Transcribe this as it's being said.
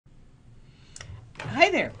Hi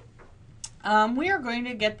there. We are going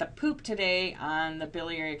to get the poop today on the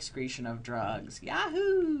biliary excretion of drugs.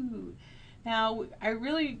 Yahoo! Now, I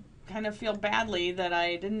really kind of feel badly that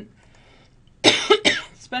I didn't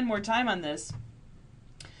spend more time on this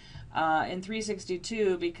in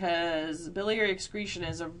 362 because biliary excretion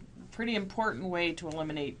is a pretty important way to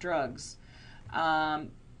eliminate drugs. When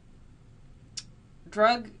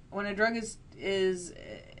a drug is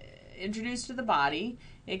introduced to the body,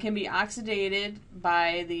 it can be oxidated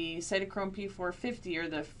by the cytochrome P450 or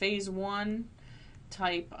the phase 1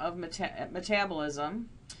 type of metabolism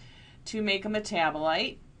to make a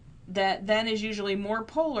metabolite that then is usually more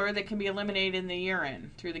polar that can be eliminated in the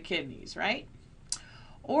urine through the kidneys, right?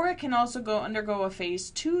 Or it can also undergo a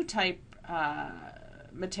phase 2 type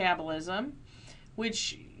metabolism,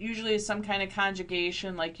 which usually is some kind of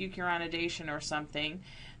conjugation like eucharonidation or something,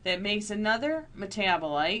 that makes another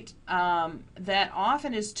metabolite that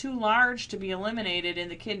often is too large to be eliminated in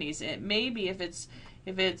the kidneys. It may be, if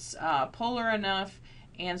it's polar enough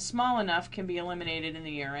and small enough, can be eliminated in the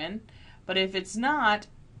urine. But if it's not,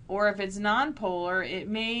 or if it's nonpolar, it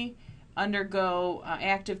may undergo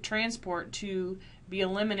active transport to be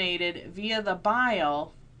eliminated via the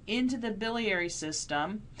bile into the biliary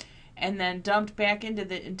system and then dumped back into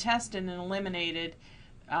the intestine and eliminated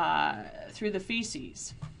through the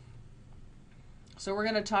feces. So we're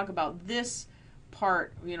going to talk about this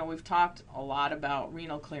part. You know, we've talked a lot about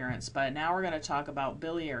renal clearance, but now we're going to talk about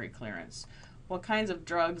biliary clearance. What kinds of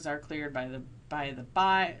drugs are cleared through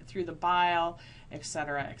the bile,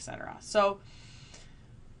 etc., etc. So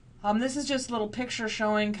this is just a little picture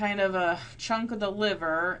showing kind of a chunk of the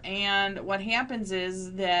liver, and what happens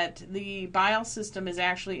is that the bile system is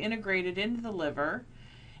actually integrated into the liver,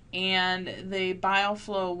 and the bile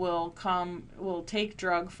flow will take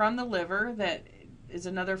drug from the liver, that is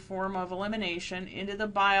another form of elimination, into the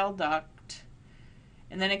bile duct,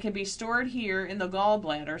 and then it can be stored here in the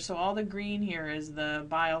gallbladder. So all the green here is the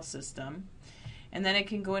bile system, and then it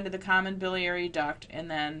can go into the common biliary duct and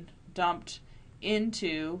then dumped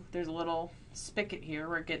into, there's a little spigot here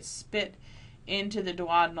where it gets spit into the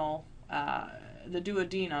duodenal, the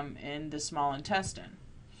duodenum in the small intestine.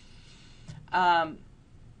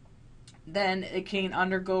 Then it can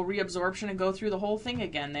undergo reabsorption and go through the whole thing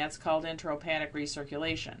again. That's called enterohepatic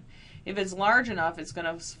recirculation. If it's large enough, it's going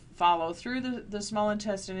to follow through the small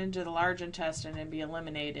intestine into the large intestine and be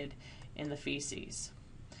eliminated in the feces.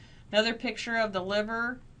 Another picture of the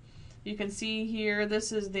liver. You can see here,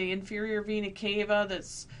 this is the inferior vena cava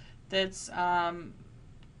that's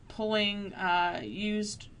pulling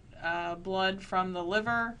used blood from the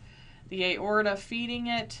liver. The aorta feeding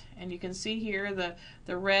it, and you can see here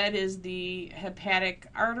the red is the hepatic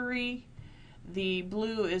artery, the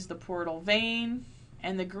blue is the portal vein,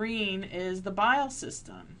 and the green is the bile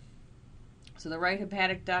system. So the right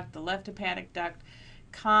hepatic duct, the left hepatic duct,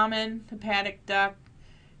 common hepatic duct,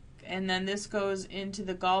 and then this goes into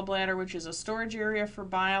the gallbladder, which is a storage area for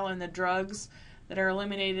bile and the drugs that are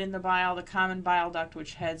eliminated in the bile, the common bile duct,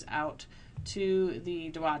 which heads out to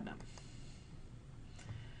the duodenum.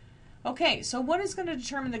 Okay, so what is going to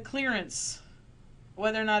determine the clearance,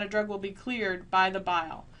 whether or not a drug will be cleared by the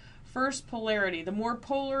bile? First, polarity. The more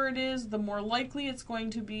polar it is, the more likely it's going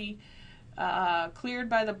to be cleared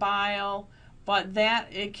by the bile, but that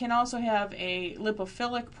it can also have a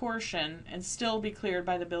lipophilic portion and still be cleared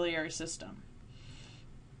by the biliary system.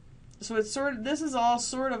 So it's this is all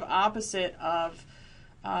sort of opposite of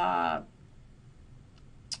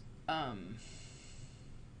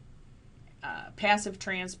passive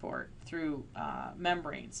transport through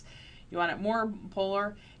membranes. You want it more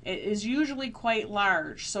polar. It is usually quite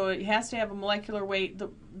large, so it has to have a molecular weight.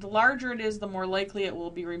 The larger it is, the more likely it will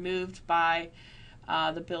be removed by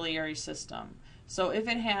the biliary system. So if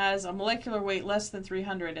it has a molecular weight less than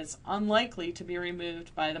 300, it's unlikely to be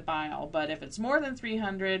removed by the bile. But if it's more than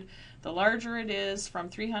 300, the larger it is, from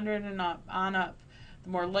 300 and on up, the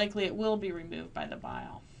more likely it will be removed by the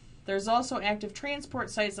bile. There's also active transport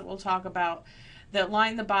sites that we'll talk about that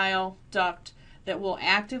line the bile duct that will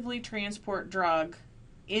actively transport drug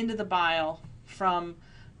into the bile from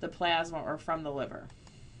the plasma or from the liver.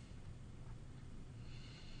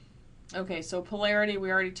 Okay, so polarity,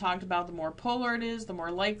 we already talked about. The more polar it is, the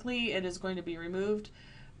more likely it is going to be removed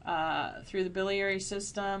through the biliary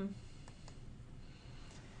system.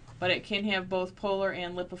 But it can have both polar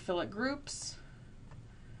and lipophilic groups.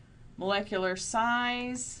 Molecular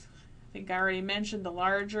size, I think I already mentioned, the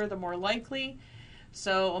larger, the more likely.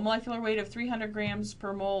 So a molecular weight of 300 grams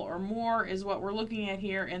per mole or more is what we're looking at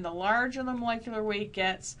here, and the larger the molecular weight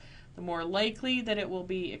gets, the more likely that it will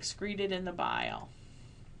be excreted in the bile.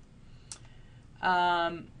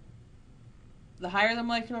 the higher the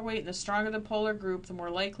molecular weight and the stronger the polar group, the more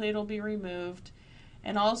likely it'll be removed.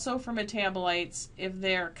 And also for metabolites, if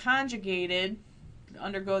they're conjugated,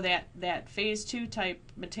 undergo that phase 2 type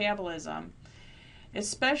metabolism,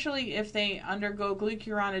 especially if they undergo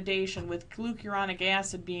glucuronidation with glucuronic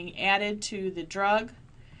acid being added to the drug,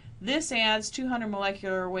 this adds 200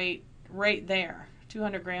 molecular weight right there,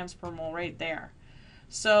 200 grams per mole right there.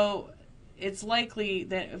 So it's likely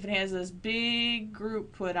that if it has this big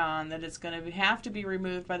group put on, that it's going to have to be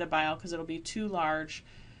removed by the bile because it'll be too large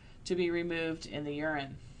to be removed in the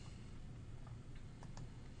urine.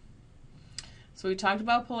 So we talked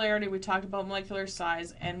about polarity, we talked about molecular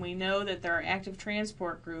size, and we know that there are active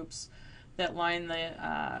transport groups that line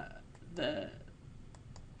the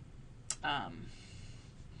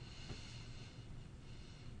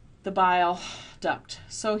bile duct.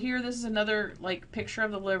 So here, this is another picture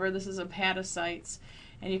of the liver. This is hepatocytes,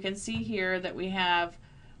 and you can see here that we have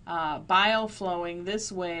bile flowing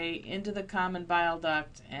this way into the common bile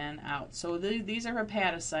duct and out. So these are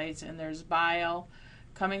hepatocytes, and there's bile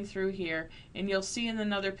coming through here, and you'll see in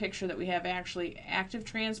another picture that we have actually active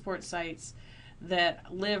transport sites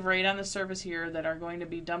that live right on the surface here that are going to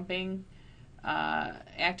be dumping,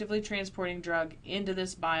 actively transporting drug into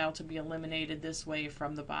this bile to be eliminated this way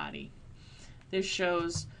from the body. This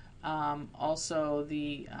shows also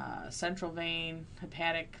the central vein,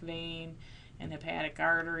 hepatic vein, and hepatic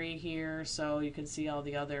artery here, so you can see all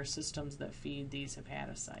the other systems that feed these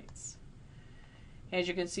hepatocytes. As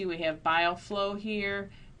you can see, we have bile flow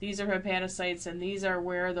here. These are hepatocytes, and these are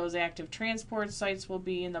where those active transport sites will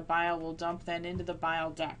be, and the bile will dump then into the bile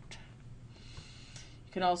duct.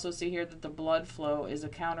 You can also see here that the blood flow is a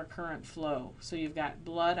countercurrent flow. So you've got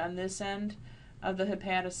blood on this end of the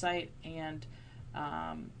hepatocyte and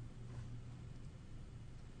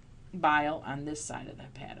bile on this side of the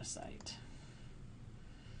hepatocyte.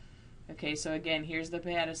 Okay, so again, here's the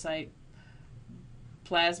hepatocyte.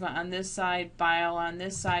 Plasma on this side, bile on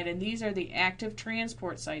this side, and these are the active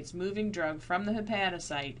transport sites moving drug from the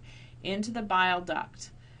hepatocyte into the bile duct.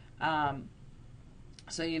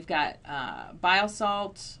 So you've got bile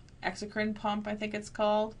salt, exocrine pump, I think it's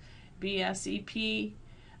called, BSEP,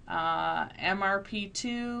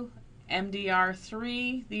 MRP2,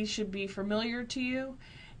 MDR3. These should be familiar to you.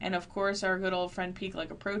 And of course, our good old friend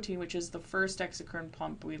P-glycoprotein, which is the first exocrine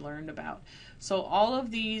pump we learned about. So all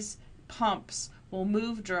of these pumps will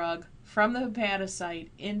move drug from the hepatocyte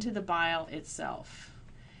into the bile itself.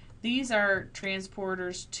 These are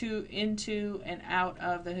transporters into and out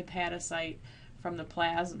of the hepatocyte from the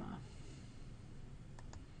plasma.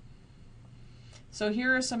 So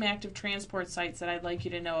here are some active transport sites that I'd like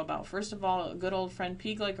you to know about. First of all, a good old friend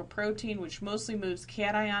P-glycoprotein, which mostly moves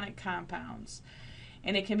cationic compounds,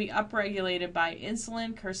 and it can be upregulated by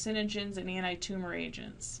insulin, carcinogens, and anti-tumor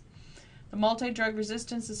agents. The multi-drug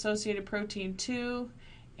resistance associated protein 2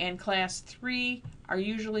 and class 3 are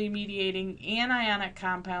usually mediating anionic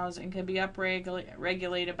compounds and can be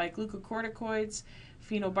upregulated by glucocorticoids,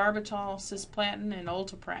 phenobarbital, cisplatin, and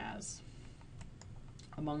ultipraz,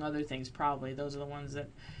 among other things. Probably those are the ones that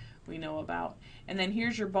we know about. And then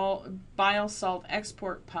here's your bile salt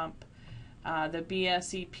export pump, the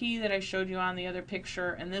BSEP that I showed you on the other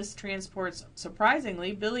picture, and this transports,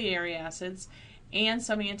 surprisingly, biliary acids and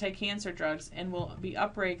some anti-cancer drugs, and will be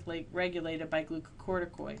upregulated by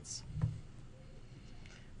glucocorticoids.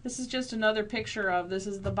 This is just another picture of, this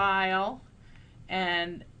is the bile,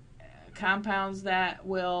 and compounds that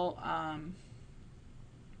will,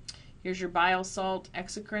 here's your bile salt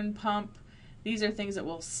exocrine pump. These are things that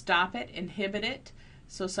will stop it, inhibit it.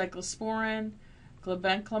 So cyclosporin,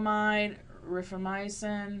 glibenclamide,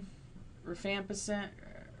 rifamycin, rifampicin,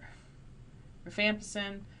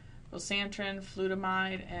 Losantrin,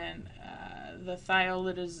 flutamide, and the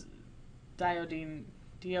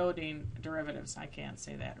thiolidodione derivatives. I can't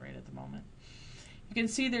say that right at the moment. You can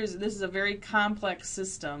see this is a very complex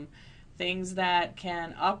system, things that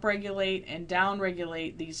can upregulate and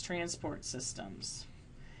downregulate these transport systems.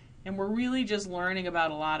 And we're really just learning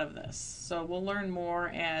about a lot of this. So we'll learn more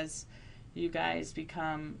as you guys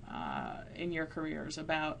become in your careers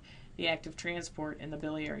about the active transport in the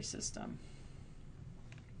biliary system.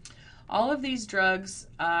 All of these drugs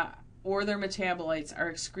or their metabolites are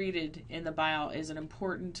excreted in the bile is an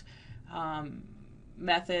important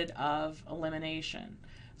method of elimination.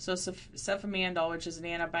 So cefamandole, which is an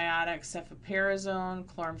antibiotic, cefoperazone,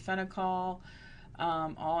 chloramphenicol,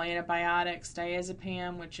 all antibiotics,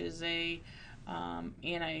 diazepam, which is a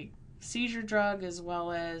anti-seizure drug as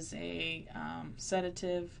well as a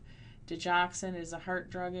sedative, digoxin is a heart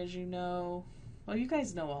drug, as you know. Well, you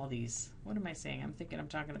guys know all these. What am I saying? I'm thinking I'm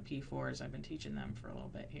talking to P4s. I've been teaching them for a little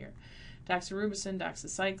bit here. Doxorubicin,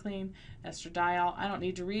 doxycycline, estradiol. I don't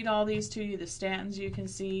need to read all these to you. The statins you can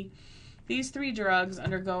see. These three drugs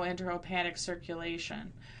undergo enterohepatic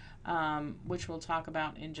circulation, which we'll talk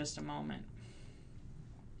about in just a moment.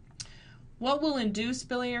 What will induce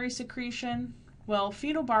biliary secretion? Well,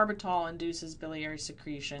 phenobarbital induces biliary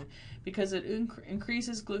secretion because it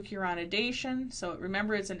increases glucuronidation. So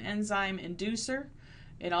remember, it's an enzyme inducer.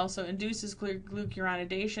 It also induces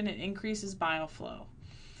glucuronidation. It increases bile flow.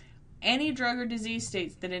 Any drug or disease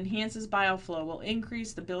states that enhances bile flow will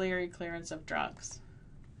increase the biliary clearance of drugs.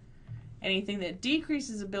 Anything that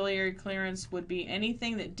decreases the biliary clearance would be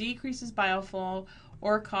anything that decreases bile flow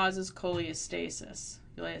or causes cholestasis.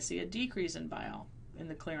 You'll see a decrease in bile in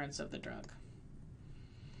the clearance of the drug.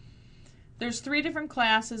 There's three different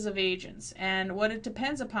classes of agents, and what it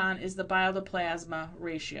depends upon is the bile to plasma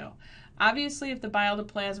ratio. Obviously, if the bile to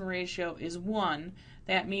plasma ratio is 1,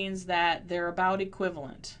 that means that they're about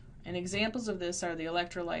equivalent. And examples of this are the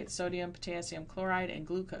electrolytes sodium, potassium chloride, and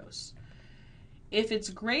glucose. If it's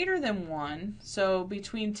greater than 1, so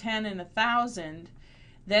between 10 and 1,000,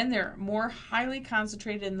 then they're more highly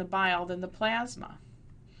concentrated in the bile than the plasma.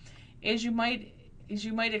 As you might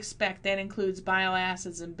expect, that includes bile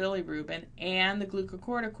acids and bilirubin and the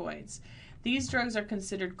glucocorticoids. These drugs are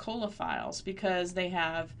considered cholophiles because they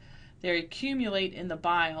accumulate in the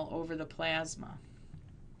bile over the plasma.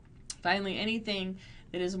 Finally, anything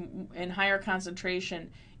that is in higher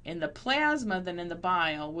concentration in the plasma than in the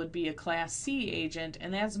bile would be a class C agent,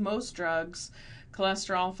 and that's most drugs: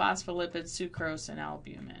 cholesterol, phospholipids, sucrose, and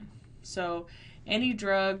albumin. So any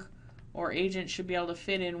drug or agent should be able to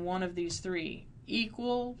fit in one of these three: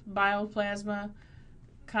 equal bile plasma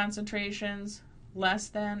concentrations, less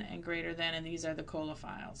than, and greater than, and these are the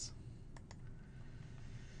cholophiles.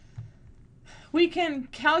 We can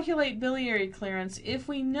calculate biliary clearance if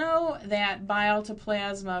we know that bile to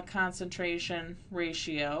plasma concentration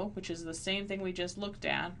ratio, which is the same thing we just looked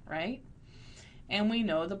at, right? And we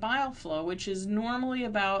know the bile flow, which is normally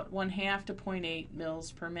about 1/2 to 0.8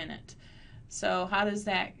 mils per minute. So how does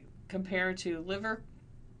that compare to liver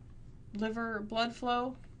blood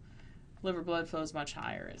flow? Liver blood flow is much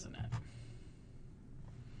higher, isn't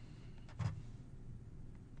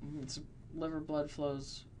it? Liver blood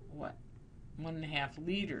flows what? 1.5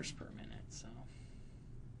 liters per minute, so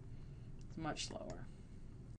it's much slower.